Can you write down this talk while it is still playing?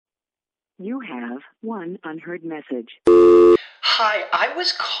You have one unheard message. Hi, I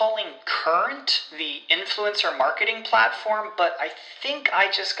was calling Current, the influencer marketing platform, but I think I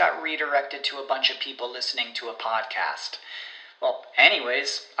just got redirected to a bunch of people listening to a podcast. Well,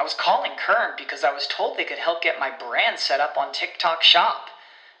 anyways, I was calling Current because I was told they could help get my brand set up on TikTok Shop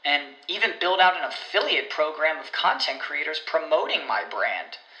and even build out an affiliate program of content creators promoting my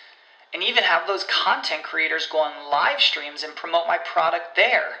brand. And even have those content creators go on live streams and promote my product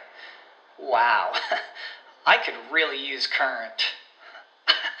there. Wow, I could really use Current.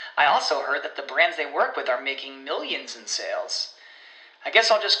 I also heard that the brands they work with are making millions in sales. I guess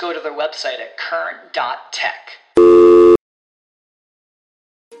I'll just go to their website at current.tech.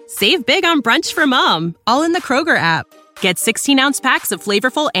 Save big on brunch for mom, all in the Kroger app. Get 16-ounce packs of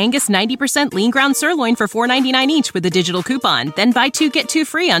flavorful Angus 90% lean ground sirloin for $4.99 each with a digital coupon. Then buy 2, get 2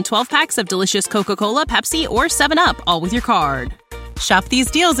 free on 12 packs of delicious Coca-Cola, Pepsi, or 7-Up, all with your card. Shop these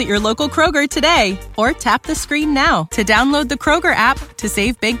deals at your local Kroger today, or tap the screen now to download the Kroger app to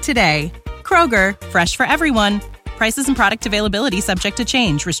save big today. Kroger, fresh for everyone. Prices and product availability subject to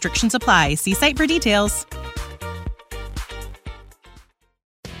change. Restrictions apply. See site for details.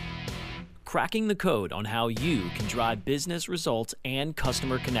 Cracking the code on how you can drive business results and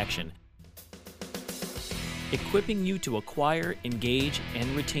customer connection. Equipping you to acquire, engage,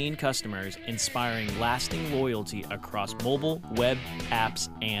 and retain customers, inspiring lasting loyalty across mobile, web, apps,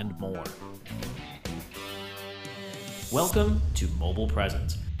 and more. Welcome to Mobile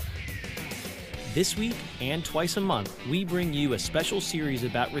Presence. This week and twice a month, we bring you a special series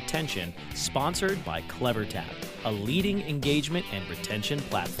about retention sponsored by CleverTap, a leading engagement and retention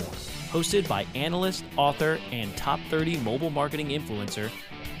platform. Hosted by analyst, author, and top 30 mobile marketing influencer,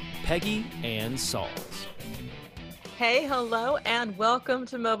 Peggy Ann Salz. Hey, hello, and welcome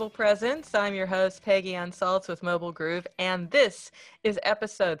to Mobile Presence. I'm your host, Peggy Ann Salz with Mobile Groove, and this is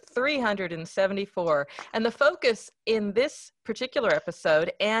episode 374. And the focus in this particular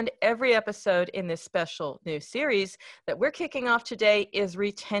episode and every episode in this special new series that we're kicking off today is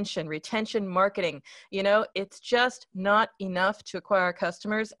retention marketing. You know, it's just not enough to acquire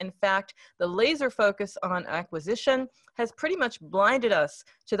customers. In fact, the laser focus on acquisition has pretty much blinded us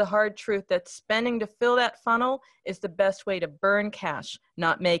to the hard truth that spending to fill that funnel is the best way to burn cash,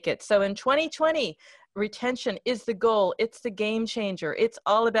 not make it. So in 2020, retention is the goal. It's the game changer. It's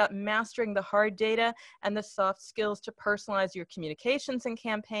all about mastering the hard data and the soft skills to personalize your communications and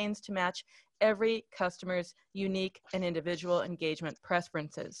campaigns to match every customer's unique and individual engagement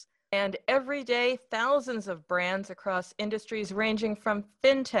preferences. And every day, thousands of brands across industries ranging from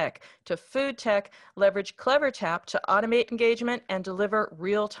fintech to food tech leverage CleverTap to automate engagement and deliver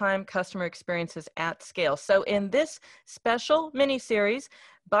real-time customer experiences at scale. So in this special mini-series,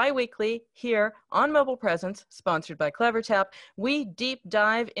 bi-weekly here on Mobile Presence, sponsored by CleverTap, we deep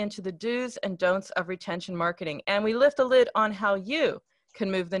dive into the do's and don'ts of retention marketing, and we lift the lid on how you can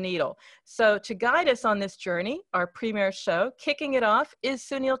move the needle. So to guide us on this journey, our premier show, kicking it off, is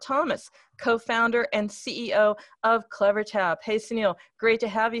Sunil Thomas, co-founder and CEO of CleverTap. Hey, Sunil, great to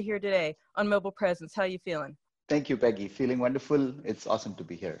have you here today on Mobile Presence. How are you feeling? Thank you, Peggy. Feeling wonderful. It's awesome to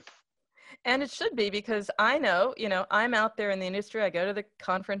be here. And it should be, because I know, I'm out there in the industry. I go to the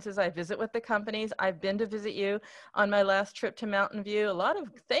conferences, I visit with the companies. I've been to visit you on my last trip to Mountain View. A lot of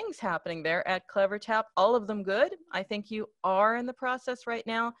things happening there at CleverTap, all of them good. I think you are in the process right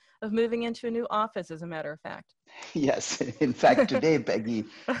now of moving into a new office, as a matter of fact. Yes. In fact, today, Peggy,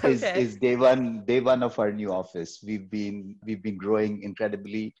 is day one of our new office. We've been growing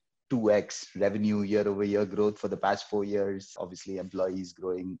incredibly. 2x revenue year-over-year growth for the past 4 years. Obviously, employees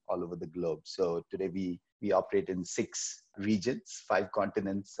growing all over the globe. So today we operate in 6 regions, 5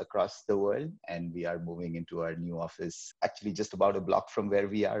 continents across the world, and we are moving into our new office, actually just about a block from where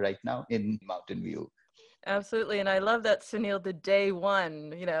we are right now in Mountain View. Absolutely. And I love that, Sunil, the day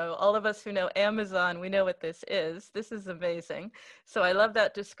one. All of us who know Amazon, we know what this is. This is amazing. So I love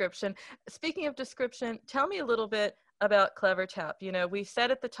that description. Speaking of description, tell me a little bit about CleverTap. We said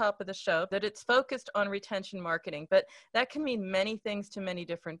at the top of the show that it's focused on retention marketing, but that can mean many things to many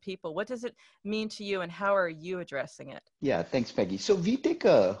different people. What does it mean to you, and how are you addressing it? Yeah, thanks, Peggy. So we take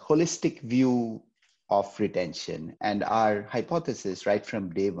a holistic view of retention, and our hypothesis right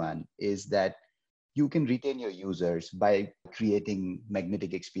from day one is that you can retain your users by creating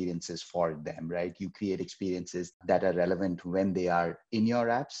magnetic experiences for them, right? You create experiences that are relevant when they are in your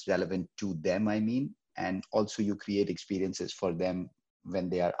apps, relevant to them, and also you create experiences for them when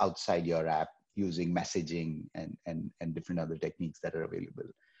they are outside your app using messaging and different other techniques that are available.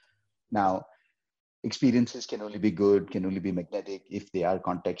 Now, experiences can only be good, can only be magnetic if they are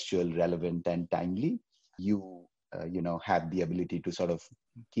contextual, relevant, and timely. You have the ability to sort of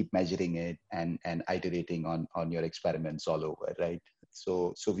keep measuring it and iterating on your experiments all over, right?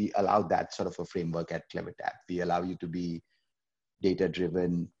 So we allow that sort of a framework at CleverTap. We allow you to be data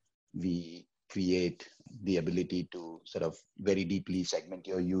driven. We create the ability to sort of very deeply segment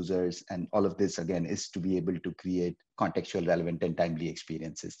your users. And all of this, again, is to be able to create contextual, relevant, and timely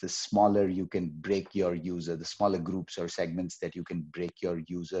experiences. The smaller you can break your user, the smaller groups or segments that you can break your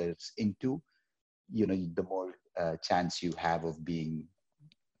users into, the more chance you have of being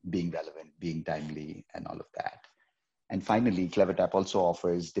relevant, being timely, and all of that. And finally, CleverTap also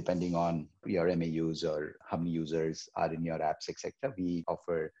offers, depending on your MAUs or how many users are in your apps, etc., we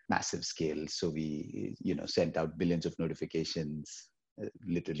offer massive scale. So we, send out billions of notifications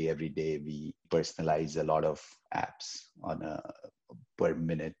literally every day. We personalize a lot of apps on a per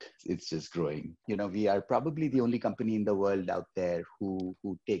minute. It's just growing. We are probably the only company in the world out there who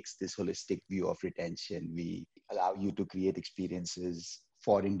takes this holistic view of retention. We allow you to create experiences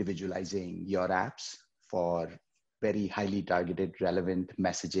for individualizing your apps, for very highly targeted, relevant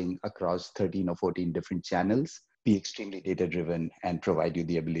messaging across 13 or 14 different channels, be extremely data driven, and provide you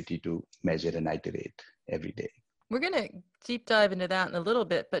the ability to measure and iterate every day. We're going to deep dive into that in a little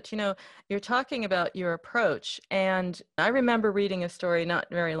bit, but you're talking about your approach. And I remember reading a story not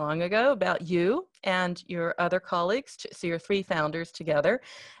very long ago about you and your other colleagues, so your three founders together.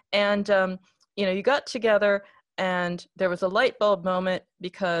 And, you got together and there was a light bulb moment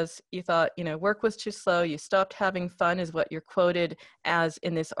because you thought, work was too slow. You stopped having fun is what you're quoted as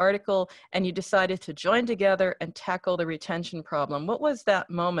in this article. And you decided to join together and tackle the retention problem. What was that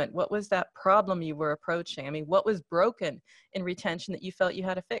moment? What was that problem you were approaching? I mean, what was broken in retention that you felt you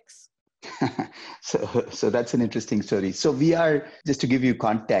had to fix? So that's an interesting story. So we are, just to give you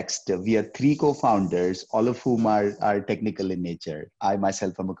context, we are three co-founders, all of whom are technical in nature. I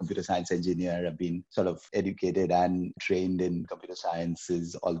myself am a computer science engineer. I've been sort of educated and trained in computer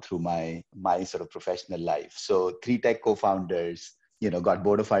sciences all through my sort of professional life. So three tech co-founders, got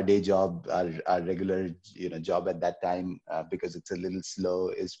bored of our day job, our regular, job at that time, because it's a little slow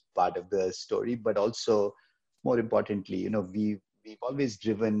is part of the story. But also, more importantly, we've always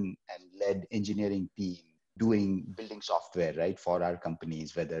driven and led engineering team building software, right, for our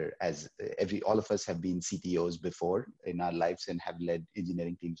companies, whether all of us have been CTOs before in our lives and have led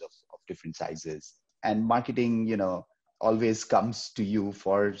engineering teams of different sizes. And marketing, always comes to you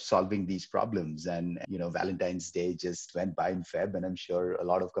for solving these problems. And, Valentine's Day just went by in Feb, and I'm sure a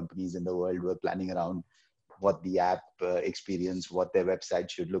lot of companies in the world were planning around what the app experience, what their website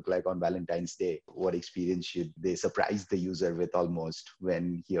should look like on Valentine's Day. What experience should they surprise the user with almost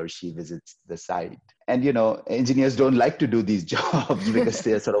when he or she visits the site? And, engineers don't like to do these jobs because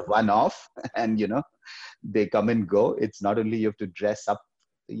they're sort of one-off and, they come and go. It's not only you have to dress up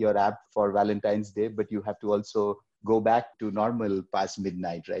your app for Valentine's Day, but you have to also go back to normal past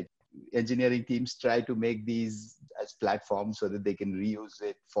midnight, right? Engineering teams try to make these as platforms so that they can reuse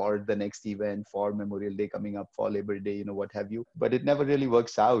it for the next event, for Memorial Day coming up, for Labor Day, what have you. But it never really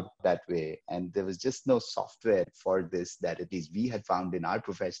works out that way. And there was just no software for this that at least we had found in our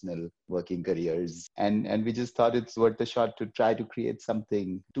professional working careers. And we just thought it's worth a shot to try to create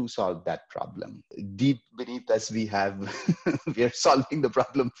something to solve that problem. Deep beneath us, we are solving the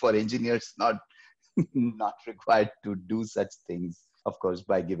problem for engineers, not required to do such things. Of course,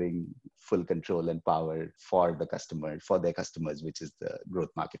 by giving full control and power for the customer, for their customers, which is the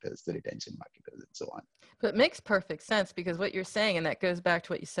growth marketers, the retention marketers, and so on. But it makes perfect sense because what you're saying, and that goes back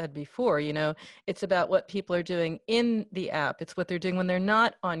to what you said before, it's about what people are doing in the app. It's what they're doing when they're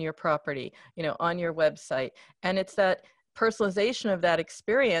not on your property, on your website. And it's that personalization of that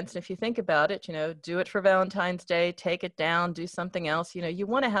experience. And if you think about it, do it for Valentine's Day, take it down, do something else. You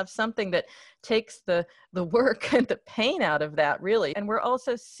want to have something that takes the work and the pain out of that, really. And we're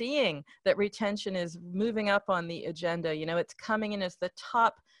also seeing that retention is moving up on the agenda. It's coming in as the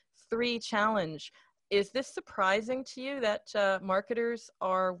top 3 challenge. Is this surprising to you that marketers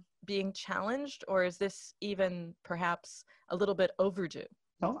are being challenged, or is this even perhaps a little bit overdue?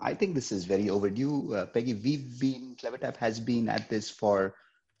 No, I think this is very overdue. Peggy, CleverTap has been at this for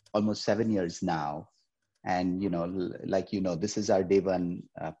almost 7 years now. And, this is our day one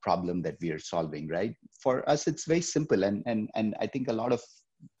problem that we are solving, right? For us, it's very simple. And I think a lot of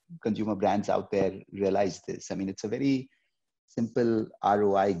consumer brands out there realize this. I mean, it's a very simple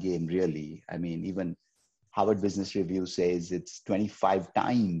ROI game, really. I mean, even Harvard Business Review says it's 25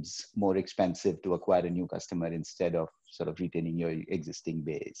 times more expensive to acquire a new customer instead of sort of retaining your existing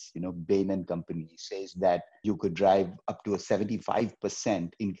base. Bain & Company says that you could drive up to a 75%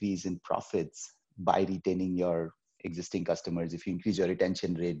 increase in profits by retaining your existing customers. If you increase your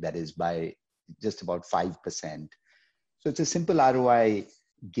retention rate, that is by just about 5%. So it's a simple ROI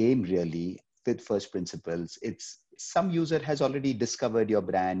game, really, with first principles. It's some user has already discovered your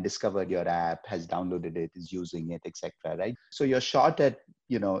brand, discovered your app, has downloaded it, is using it, etc. Right? So your shot at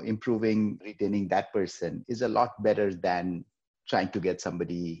improving, retaining that person is a lot better than trying to get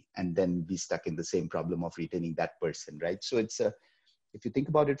somebody and then be stuck in the same problem of retaining that person, right? So if you think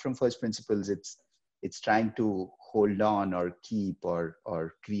about it from first principles, it's trying to hold on or keep or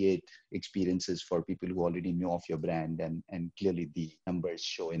create experiences for people who already know of your brand, and clearly the numbers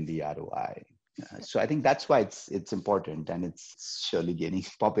show in the ROI. So I think that's why it's important, and it's surely gaining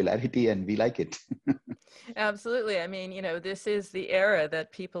popularity, and we like it. Absolutely. I mean, this is the era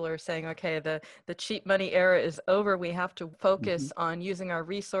that people are saying, okay, the cheap money era is over. We have to focus on using our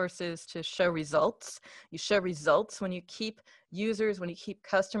resources to show results. You show results when you keep users, when you keep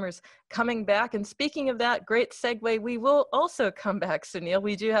customers coming back. And speaking of that, great segue, we will also come back, Sunil.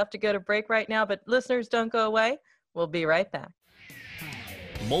 We do have to go to break right now, but listeners, don't go away. We'll be right back.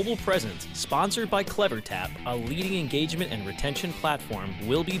 Mobile Presence, sponsored by CleverTap, a leading engagement and retention platform,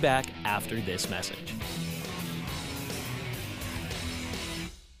 will be back after this message.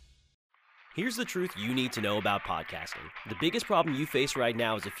 Here's the truth you need to know about podcasting. The biggest problem you face right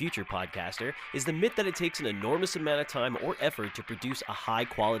now as a future podcaster is the myth that it takes an enormous amount of time or effort to produce a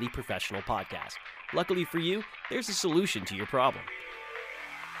high-quality professional podcast. Luckily for you, there's a solution to your problem.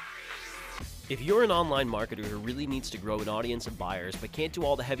 If you're an online marketer who really needs to grow an audience of buyers but can't do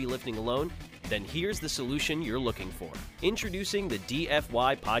all the heavy lifting alone, then here's the solution you're looking for. Introducing the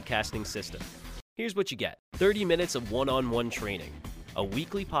DFY Podcasting System. Here's what you get: 30 minutes of one-on-one training, a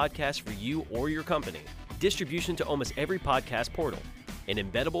weekly podcast for you or your company, distribution to almost every podcast portal, an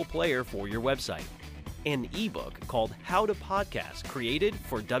embeddable player for your website, an ebook called How to Podcast, created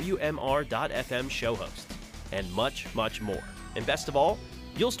for WMR.FM show hosts, and much, much more. And best of all,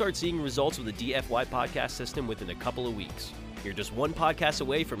 you'll start seeing results with the DFY podcast system within a couple of weeks. You're just one podcast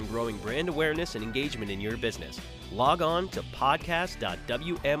away from growing brand awareness and engagement in your business. Log on to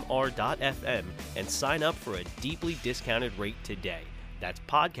podcast.wmr.fm and sign up for a deeply discounted rate today. That's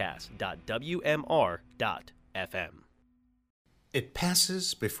podcast.wmr.fm. It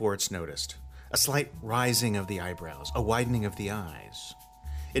passes before it's noticed. A slight rising of the eyebrows, a widening of the eyes.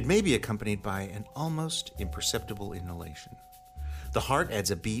 It may be accompanied by an almost imperceptible inhalation. The heart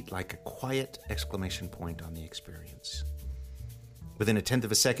adds a beat like a quiet exclamation point on the experience. Within a tenth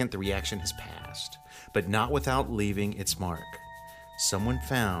of a second, the reaction has passed, but not without leaving its mark. Someone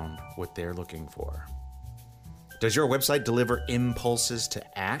found what they're looking for. Does your website deliver impulses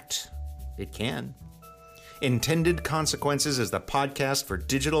to act? It can. Intended Consequences is the podcast for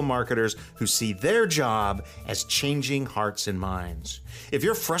digital marketers who see their job as changing hearts and minds. If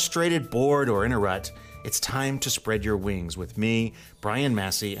you're frustrated, bored, or in a rut, it's time to spread your wings with me, Brian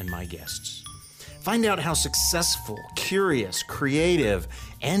Massey, and my guests. Find out how successful, curious, creative,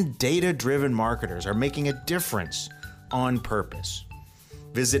 and data-driven marketers are making a difference on purpose.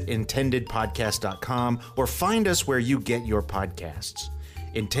 Visit intendedpodcast.com or find us where you get your podcasts.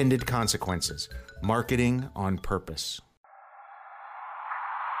 Intended Consequences, marketing on purpose.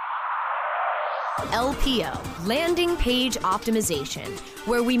 LPO, Landing Page Optimization,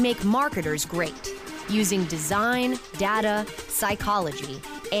 where we make marketers great, using design, data, psychology,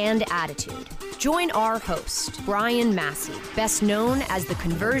 and attitude. Join our host, Brian Massey, best known as the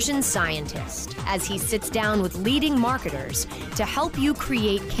Conversion Scientist, as he sits down with leading marketers to help you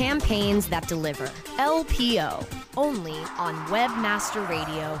create campaigns that deliver. LPO, only on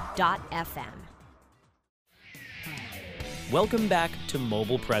webmasterradio.fm. Welcome back to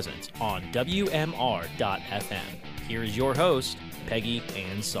Mobile Presence on WMR.FM. Here's your host, Peggy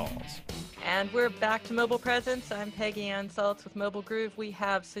Ann Salz. And we're back to Mobile Presence. I'm Peggy Ann Salz with Mobile Groove. We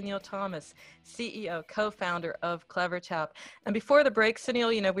have Sunil Thomas, CEO, co-founder of CleverTap. And before the break,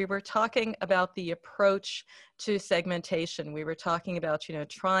 Sunil, we were talking about the approach to segmentation. We were talking about,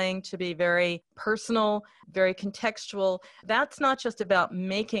 trying to be very personal, very contextual. That's not just about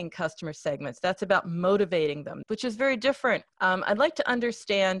making customer segments. That's about motivating them, which is very different. I'd like to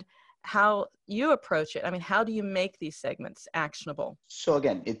understand how you approach it. I mean, how do you make these segments actionable? So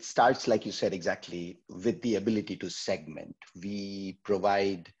again, it starts, like you said, exactly with the ability to segment. We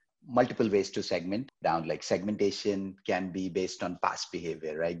provide multiple ways to segment down, like segmentation can be based on past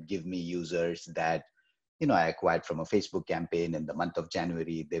behavior, right? Give me users that, I acquired from a Facebook campaign in the month of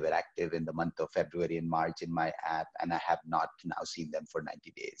January. They were active in the month of February and March in my app, and I have not now seen them for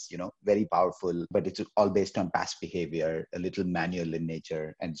 90 days. Very powerful, but it's all based on past behavior, a little manual in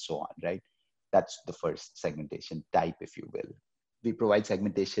nature, and so on, right? That's the first segmentation type, if you will. We provide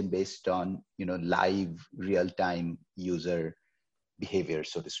segmentation based on, live real-time user behavior,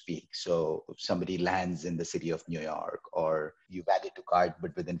 so to speak. So if somebody lands in the city of New York, or you've added to cart,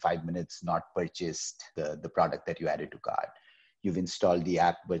 but within 5 minutes not purchased the product that you added to cart. You've installed the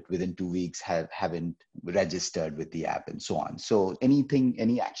app, but within 2 weeks haven't registered with the app, and so on. So anything,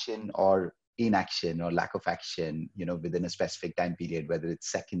 any action or inaction or lack of action, within a specific time period, whether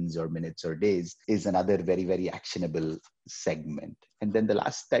it's seconds or minutes or days, is another very, very actionable segment. And then the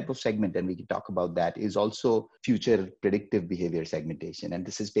last type of segment, and we can talk about that, is also future predictive behavior segmentation. And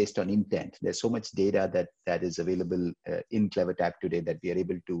this is based on intent. There's so much data that is available in CleverTap today that we are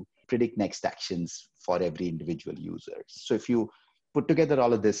able to predict next actions for every individual user. So if you put together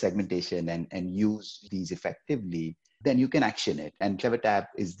all of this segmentation and use these effectively, then you can action it. And CleverTap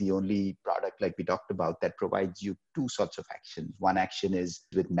is the only product, like we talked about, that provides you two sorts of actions. One action is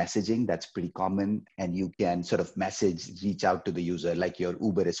with messaging. That's pretty common. And you can sort of reach out to the user, like your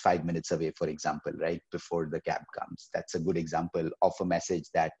Uber is 5 minutes away, for example, right before the cab comes. That's a good example of a message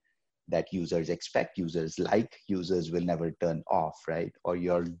that users expect, users will never turn off, right? Or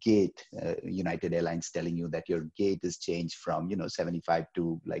your gate, United Airlines telling you that your gate is changed from 75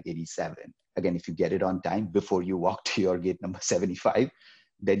 to like 87. Again, if you get it on time before you walk to your gate number 75,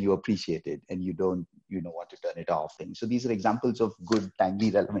 then you appreciate it and you don't want to turn it off. And so these are examples of good,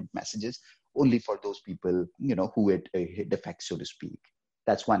 timely, relevant messages only for those people who it affects, so to speak.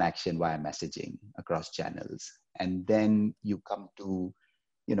 That's one action via messaging across channels. And then you come to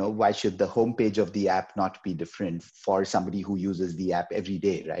why should the homepage of the app not be different for somebody who uses the app every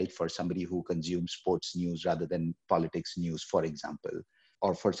day, right? For somebody who consumes sports news rather than politics news, for example,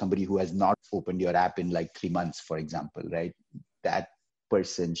 or for somebody who has not opened your app in like 3 months, for example, right? That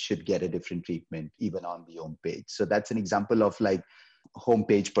person should get a different treatment even on the homepage. So that's an example of like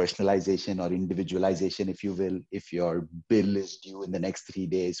homepage personalization or individualization, if you will. If your bill is due in the next 3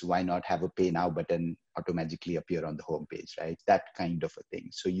 days, why not have a pay now button automatically appear on the homepage, right? That kind of a thing.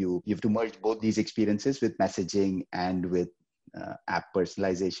 So you have to merge both these experiences with messaging and with app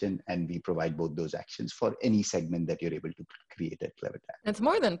personalization, and we provide both those actions for any segment that you're able to create at CleverTap. It's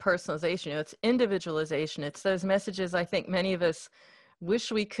more than personalization, it's individualization. It's those messages I think many of us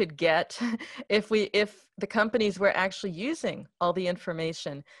wish we could get if the companies were actually using all the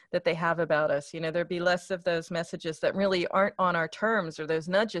information that they have about us. There'd be less of those messages that really aren't on our terms, or those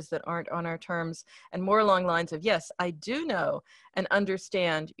nudges that aren't on our terms, and more along lines of, yes, I do know and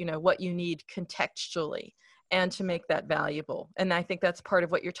understand, what you need contextually, and to make that valuable. And I think that's part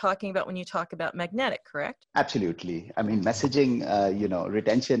of what you're talking about when you talk about magnetic, correct? Absolutely. I mean, messaging,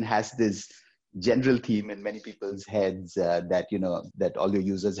 retention has this general theme in many people's heads that all your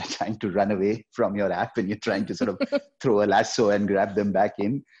users are trying to run away from your app and you're trying to sort of throw a lasso and grab them back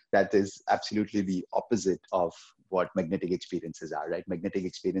in. That is absolutely the opposite of what magnetic experiences are, right? Magnetic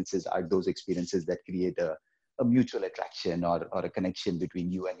experiences are those experiences that create a mutual attraction or a connection between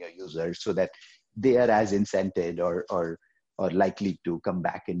you and your users, so that they are as incented or likely to come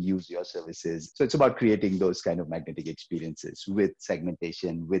back and use your services. So it's about creating those kind of magnetic experiences with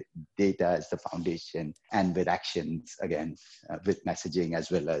segmentation, with data as the foundation, and with actions, again, with messaging as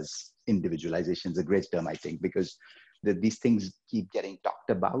well as individualization is a great term, I think, because these things keep getting talked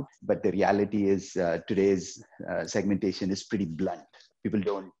about. But the reality is today's segmentation is pretty blunt. People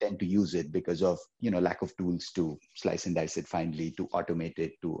don't tend to use it because of lack of tools to slice and dice it finely, to automate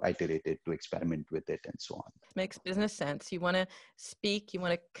it, to iterate it, to experiment with it, and so on. Makes business sense. You want to speak, you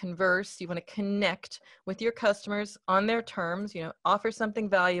want to converse, you want to connect with your customers on their terms, offer something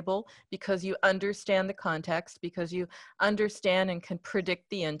valuable because you understand the context, because you understand and can predict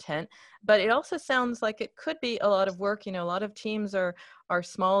the intent. But it also sounds like it could be a lot of work. A lot of teams are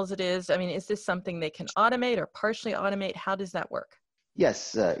small as it is. I mean, is this something they can automate or partially automate? How does that work?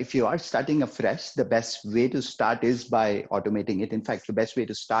 Yes, if you are starting afresh, the best way to start is by automating it. In fact, the best way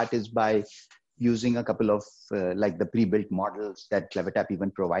to start is by using a couple of like the pre-built models that CleverTap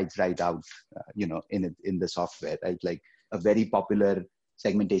even provides right out, in the software, right? Like a very popular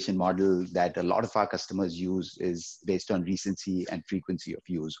segmentation model that a lot of our customers use is based on recency and frequency of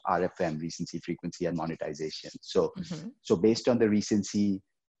use, RFM, recency, frequency, and monetization. So based on the recency,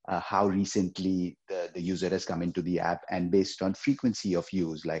 how recently the user has come into the app, and based on frequency of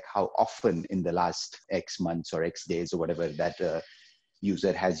use, like how often in the last X months or X days or whatever that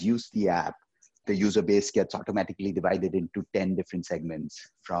user has used the app, the user base gets automatically divided into 10 different segments,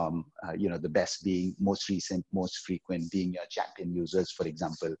 from the best being most recent, most frequent being your champion users, for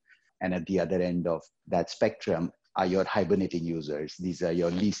example. And at the other end of that spectrum are your hibernating users. These are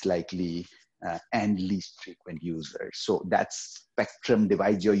your least likely and least frequent users. So that spectrum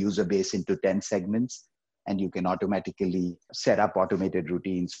divides your user base into 10 segments, and you can automatically set up automated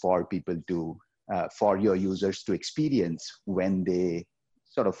routines for people to for your users to experience when they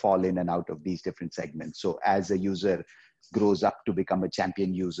sort of fall in and out of these different segments. So as a user grows up to become a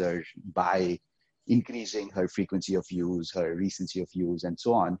champion user by increasing her frequency of use, her recency of use, and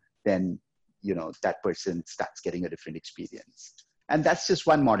so on, then that person starts getting a different experience. And that's just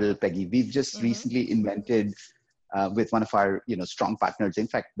one model, Peggy. We've just recently invented with one of our strong partners, in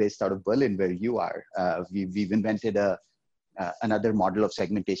fact, based out of Berlin, where you are, we've invented another model of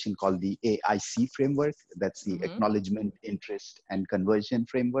segmentation called the AIC framework. That's the Acknowledgement, Interest, and Conversion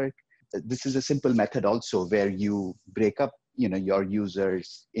framework. This is a simple method also where you break up your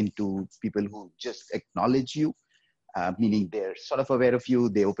users into people who just acknowledge you, meaning they're sort of aware of you.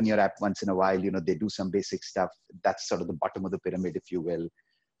 They open your app once in a while, they do some basic stuff. That's sort of the bottom of the pyramid, if you will.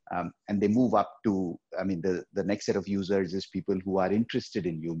 And they move up to, the next set of users is people who are interested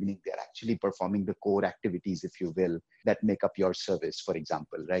in you, meaning they're actually performing the core activities, if you will, that make up your service, for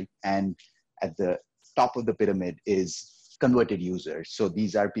example, right? And at the top of the pyramid is converted users. So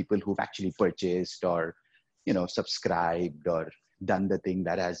these are people who've actually purchased or, subscribed or done the thing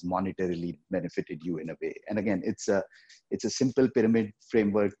that has monetarily benefited you in a way. And again, it's a simple pyramid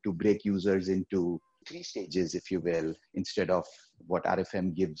framework to break users into 3 stages, if you will, instead of what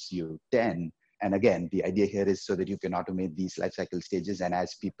RFM gives you 10. And again, the idea here is so that you can automate these lifecycle stages. And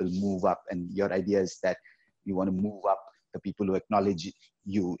as people move up, and your idea is that you want to move up the people who acknowledge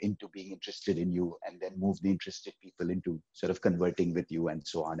you into being interested in you, and then move the interested people into sort of converting with you and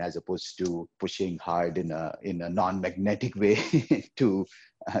so on, as opposed to pushing hard in a non-magnetic way to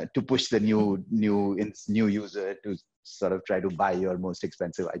push the new user to sort of try to buy your most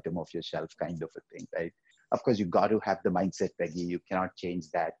expensive item off your shelf, kind of a thing, right? Of course, you got to have the mindset, Peggy. You cannot change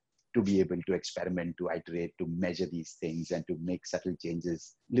that to be able to experiment, to iterate, to measure these things, and to make subtle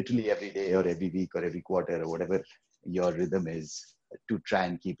changes literally every day or every week or every quarter or whatever your rhythm is, to try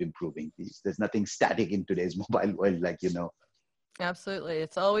and keep improving these. There's nothing static in today's mobile world, Absolutely.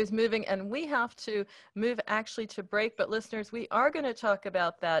 It's always moving, and we have to move actually to break. But listeners, we are going to talk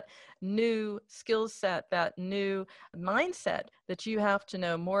about that new skill set, that new mindset that you have to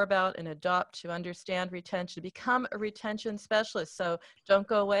know more about and adopt to understand retention, to become a retention specialist. So don't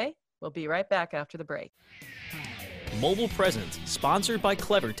go away. We'll be right back after the break. Mobile Presence, sponsored by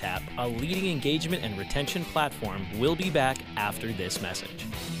CleverTap, a leading engagement and retention platform, will be back after this message.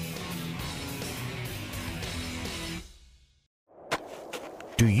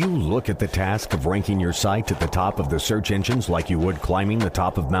 Do you look at the task of ranking your site at the top of the search engines like you would climbing the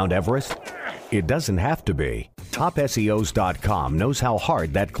top of Mount Everest? It doesn't have to be. TopSEOs.com knows how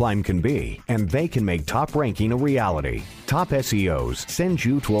hard that climb can be, and they can make top ranking a reality. Top SEOs sends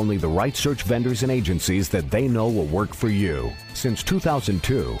you to only the right search vendors and agencies that they know will work for you. Since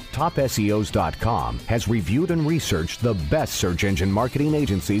 2002, TopSEOs.com has reviewed and researched the best search engine marketing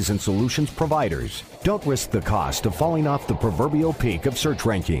agencies and solutions providers. Don't risk the cost of falling off the proverbial peak of search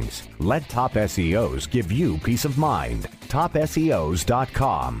rankings. Let Top SEOs give you peace of mind.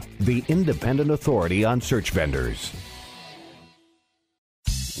 TopSEOs.com, the independent authority on search vendors.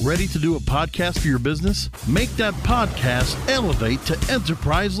 Ready to do a podcast for your business? Make that podcast elevate to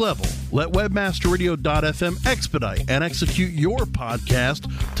enterprise level. Let webmasterradio.fm expedite and execute your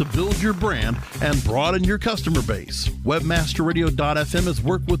podcast to build your brand and broaden your customer base. Webmasterradio.fm has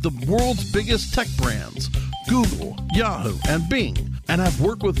worked with the world's biggest tech brands, Google, Yahoo, and Bing, and have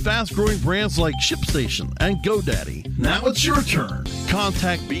worked with fast-growing brands like ShipStation and GoDaddy. Now it's your turn.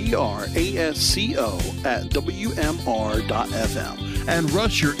 Contact BRASCO at WMR.fm and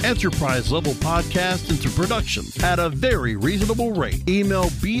rush your enterprise-level podcast into production at a very reasonable rate. Email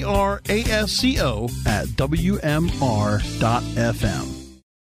BRASCO at WMR.fm.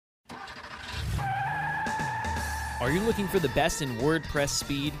 Are you looking for the best in WordPress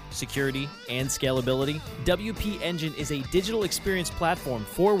speed, security, and scalability? WP Engine is a digital experience platform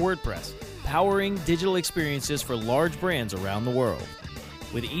for WordPress, powering digital experiences for large brands around the world.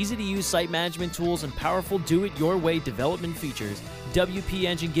 With easy-to-use site management tools and powerful do-it-your-way development features, WP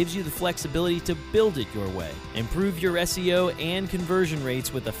Engine gives you the flexibility to build it your way. Improve your SEO and conversion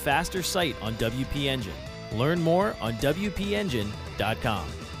rates with a faster site on WP Engine. Learn more on WPEngine.com.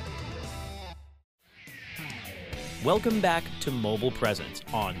 Welcome back to Mobile Presence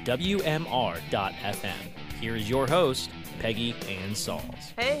on WMR.fm. Here is your host, Peggy Ann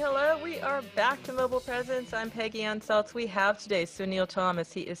Salz. Hey, hello. We are back to Mobile Presence. I'm Peggy Ann Salz. We have today Sunil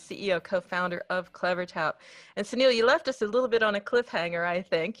Thomas. He is CEO, co-founder of CleverTap. And Sunil, you left us a little bit on a cliffhanger, I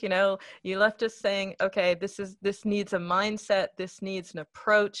think. You left us saying, okay, this needs a mindset. This needs an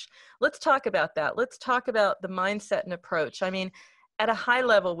approach. Let's talk about that. Let's talk about the mindset and approach. I mean, at a high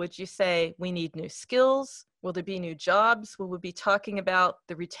level, would you say we need new skills? Will there be new jobs? Will we be talking about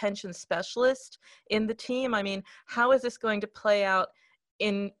the retention specialist in the team? I mean, how is this going to play out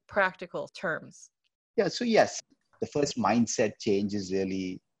in practical terms? Yeah, so yes, the first mindset change is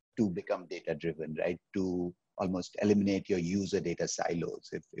really to become data-driven, right? To almost eliminate your user data silos.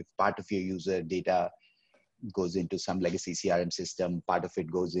 If part of your user data goes into some legacy CRM system, part of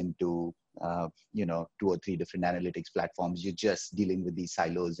it goes into 2 or 3 different analytics platforms, you're just dealing with these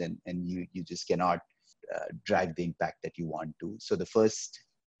silos and you just cannot drive the impact that you want to. So the first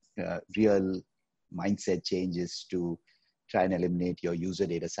real mindset change is to try and eliminate your user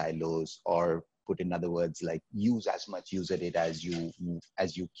data silos, or put in other words, like use as much user data as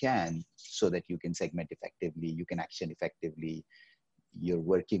you can, so that you can segment effectively, you can action effectively. You're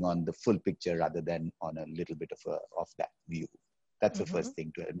working on the full picture rather than on a little bit of that view. That's the first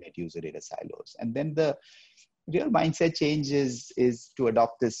thing, to eliminate user data silos. And then the real mindset change is to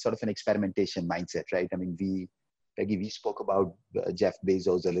adopt this sort of an experimentation mindset, right? I mean, we spoke about Jeff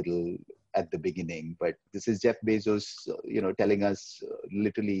Bezos a little at the beginning, but this is Jeff Bezos, telling us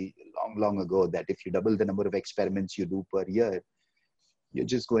literally long ago that if you double the number of experiments you do per year, you're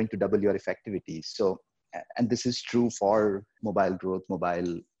just going to double your effectivity. So, and this is true for mobile growth,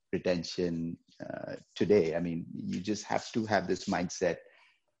 mobile retention today. I mean, you just have to have this mindset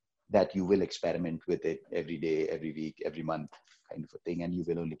that you will experiment with it every day, every week, every month kind of a thing, and you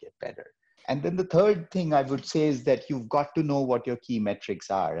will only get better. And then the third thing I would say is that you've got to know what your key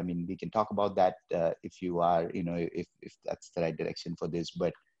metrics are. I mean, we can talk about that if you are, if that's the right direction for this,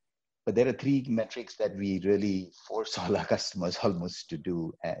 but there are 3 metrics that we really force all our customers almost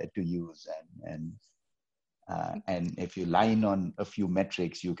to use. And if you line on a few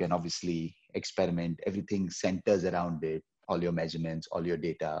metrics, you can obviously experiment. Everything centers around it. All your measurements, all your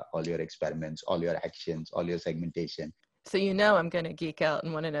data, all your experiments, all your actions, all your segmentation. So I'm going to geek out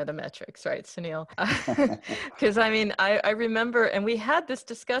and want to know the metrics, right, Sunil? Because I remember, and we had this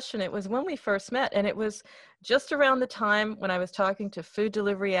discussion, it was when we first met, and it was just around the time when I was talking to food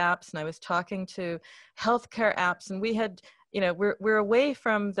delivery apps and I was talking to healthcare apps, and we had, we're away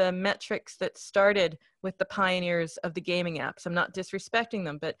from the metrics that started with the pioneers of the gaming apps. I'm not disrespecting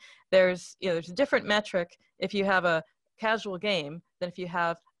them, but there's a different metric if you have a casual game than if you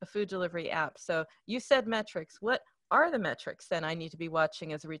have a food delivery app. So you said metrics. What are the metrics then I need to be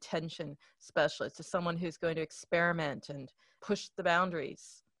watching as a retention specialist, as someone who's going to experiment and push the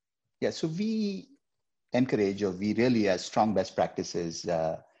boundaries? Yeah, so we encourage, or we really, as strong best practices,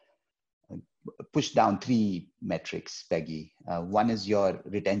 push down 3 metrics, Peggy. One is your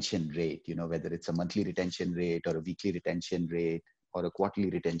retention rate, whether it's a monthly retention rate or a weekly retention rate or a quarterly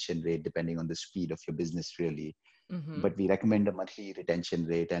retention rate, depending on the speed of your business, really. Mm-hmm. But we recommend a monthly retention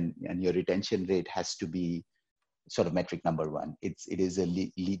rate, and your retention rate has to be sort of metric number 1. It is a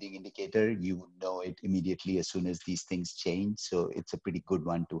leading indicator. You know it immediately as soon as these things change. So it's a pretty good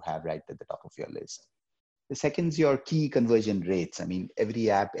one to have right at the top of your list. The second is your key conversion rates. I mean, every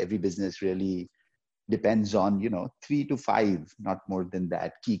app, every business really depends on, 3 to 5, not more than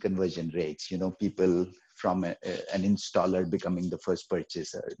that, key conversion rates. People from an installer becoming the first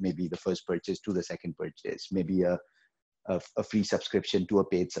purchaser, maybe the first purchase to the second purchase, maybe a free subscription to a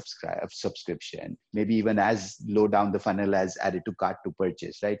paid subscription, maybe even as low down the funnel as added to cart to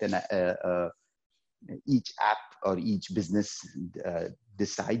purchase, right? And each app or each business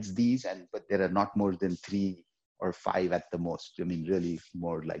decides these, but there are not more than 3 or 5 at the most. I mean, really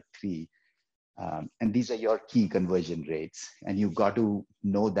more like 3. And these are your key conversion rates. And you've got to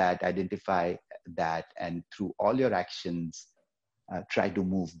know that, identify that, and through all your actions, try to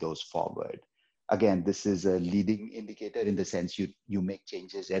move those forward. Again, this is a leading indicator in the sense you make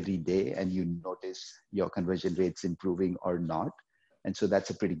changes every day and you notice your conversion rates improving or not. And so that's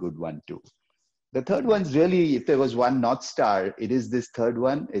a pretty good one too. The third one's really, if there was one North Star, it is this third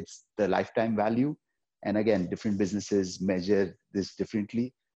one. It's the lifetime value. And again, different businesses measure this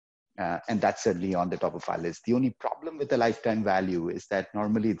differently. And that's certainly on the top of our list. The only problem with the lifetime value is that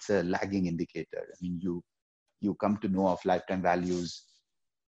normally it's a lagging indicator. I mean, you come to know of lifetime values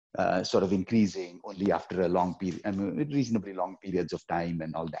sort of increasing only after a long period, reasonably long periods of time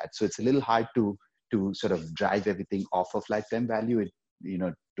and all that. So it's a little hard to sort of drive everything off of lifetime value,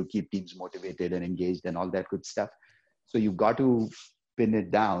 to keep teams motivated and engaged and all that good stuff. So you've got to pin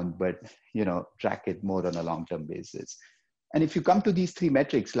it down, but, track it more on a long-term basis. And if you come to these 3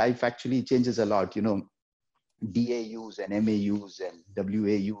 metrics, life actually changes a lot. DAUs and MAUs and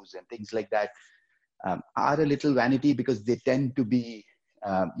WAUs and things like that are a little vanity because they tend to be,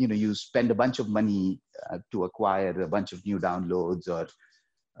 you spend a bunch of money to acquire a bunch of new downloads or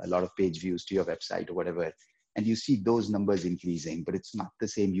a lot of page views to your website or whatever. And you see those numbers increasing, but it's not the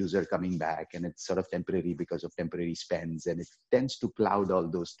same user coming back, and it's sort of temporary because of temporary spends, and it tends to cloud all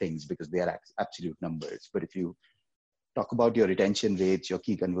those things because they are absolute numbers. But if you talk about your retention rates, your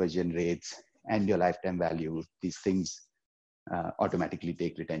key conversion rates, and your lifetime value, these things automatically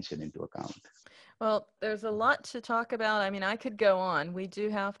take retention into account. Well, there's a lot to talk about. I mean, I could go on. We do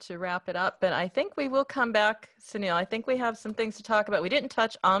have to wrap it up, but I think we will come back, Sunil. I think we have some things to talk about. We didn't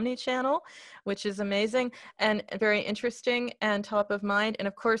touch omni-channel, which is amazing and very interesting and top of mind. And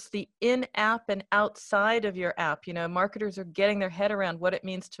of course, the in-app and outside of your app. You know, marketers are getting their head around what it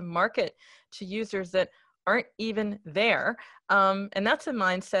means to market to users that aren't even there. And that's a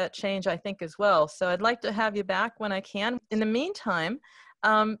mindset change, I think, as well. So I'd like to have you back when I can. In the meantime,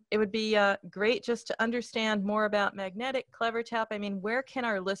 it would be great just to understand more about Magnetic, CleverTap. I mean, where can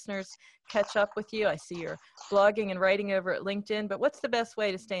our listeners catch up with you? I see you're blogging and writing over at LinkedIn, but what's the best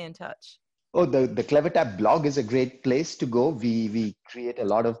way to stay in touch? Oh, the CleverTap blog is a great place to go. We create a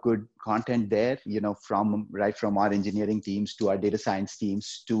lot of good content there, you know, from our engineering teams to our data science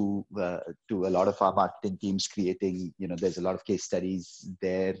teams to a lot of our marketing teams creating, you know, there's a lot of case studies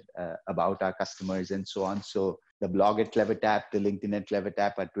there about our customers and so on. So the blog at CleverTap, the LinkedIn at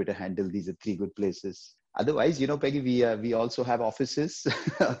CleverTap, our Twitter handle, these are 3 good places. Otherwise, you know, Peggy, we also have offices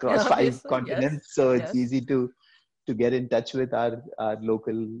across 5 continents. Yes. So it's easy to get in touch with our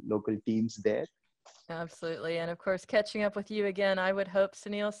local teams there. Absolutely. And of course, catching up with you again, I would hope,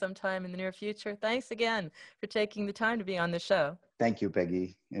 Sunil, sometime in the near future. Thanks again for taking the time to be on the show. Thank you,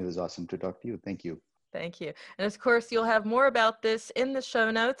 Peggy. It was awesome to talk to you. Thank you. Thank you. And of course, you'll have more about this in the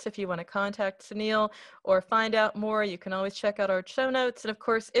show notes. If you want to contact Sunil or find out more, you can always check out our show notes. And of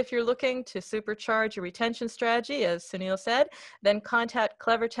course, if you're looking to supercharge your retention strategy, as Sunil said, then contact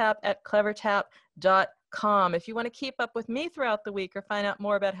CleverTap at clevertap.com. If you want to keep up with me throughout the week or find out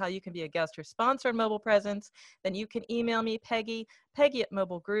more about how you can be a guest or sponsor on Mobile Presence, then you can email me, Peggy at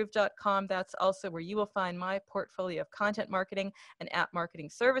mobilegroove.com. That's also where you will find my portfolio of content marketing and app marketing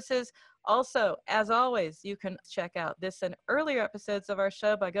services. Also, as always, you can check out this and earlier episodes of our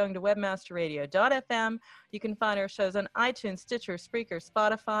show by going to webmasterradio.fm. You can find our shows on iTunes, Stitcher, Spreaker,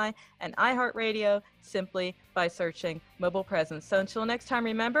 Spotify, and iHeartRadio simply by searching Mobile Presence. So until next time,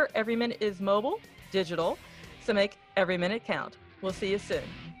 remember, every minute is mobile, digital, so make every minute count. We'll see you soon.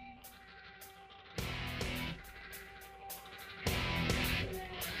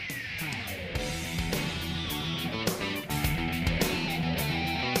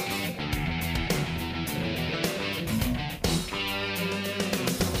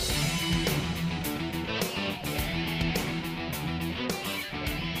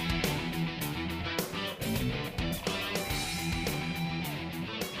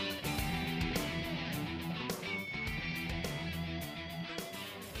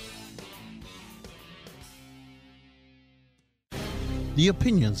 The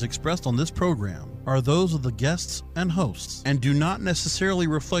opinions expressed on this program are those of the guests and hosts and do not necessarily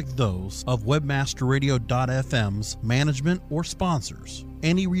reflect those of webmasterradio.fm's management or sponsors.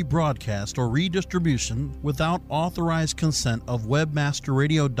 Any rebroadcast or redistribution without authorized consent of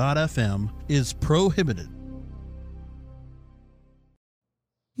webmasterradio.fm is prohibited.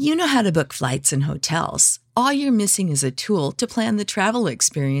 You know how to book flights and hotels. All you're missing is a tool to plan the travel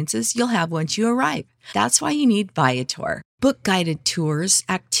experiences you'll have once you arrive. That's why you need Viator. Book guided tours,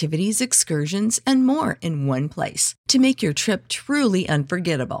 activities, excursions, and more in one place to make your trip truly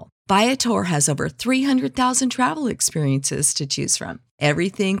unforgettable. Viator has over 300,000 travel experiences to choose from.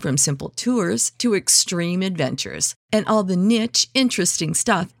 Everything from simple tours to extreme adventures and all the niche, interesting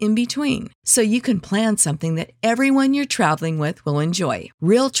stuff in between. So you can plan something that everyone you're traveling with will enjoy.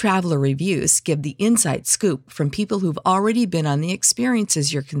 Real traveler reviews give the inside scoop from people who've already been on the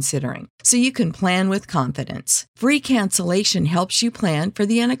experiences you're considering. So you can plan with confidence. Free cancellation helps you plan for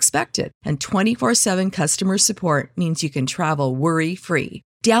the unexpected. And 24/7 customer support means you can travel worry-free.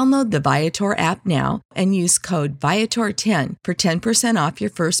 Download the Viator app now and use code Viator10 for 10% off your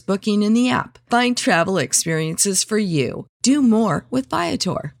first booking in the app. Find travel experiences for you. Do more with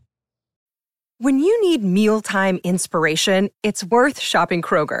Viator. When you need mealtime inspiration, it's worth shopping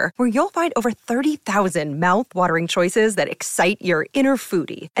Kroger, where you'll find over 30,000 mouth-watering choices that excite your inner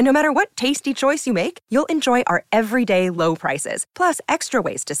foodie. And no matter what tasty choice you make, you'll enjoy our everyday low prices, plus extra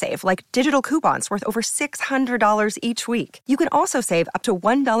ways to save, like digital coupons worth over $600 each week. You can also save up to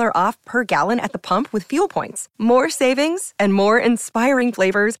 $1 off per gallon at the pump with fuel points. More savings and more inspiring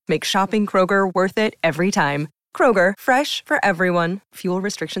flavors make shopping Kroger worth it every time. Kroger, fresh for everyone. Fuel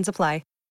restrictions apply.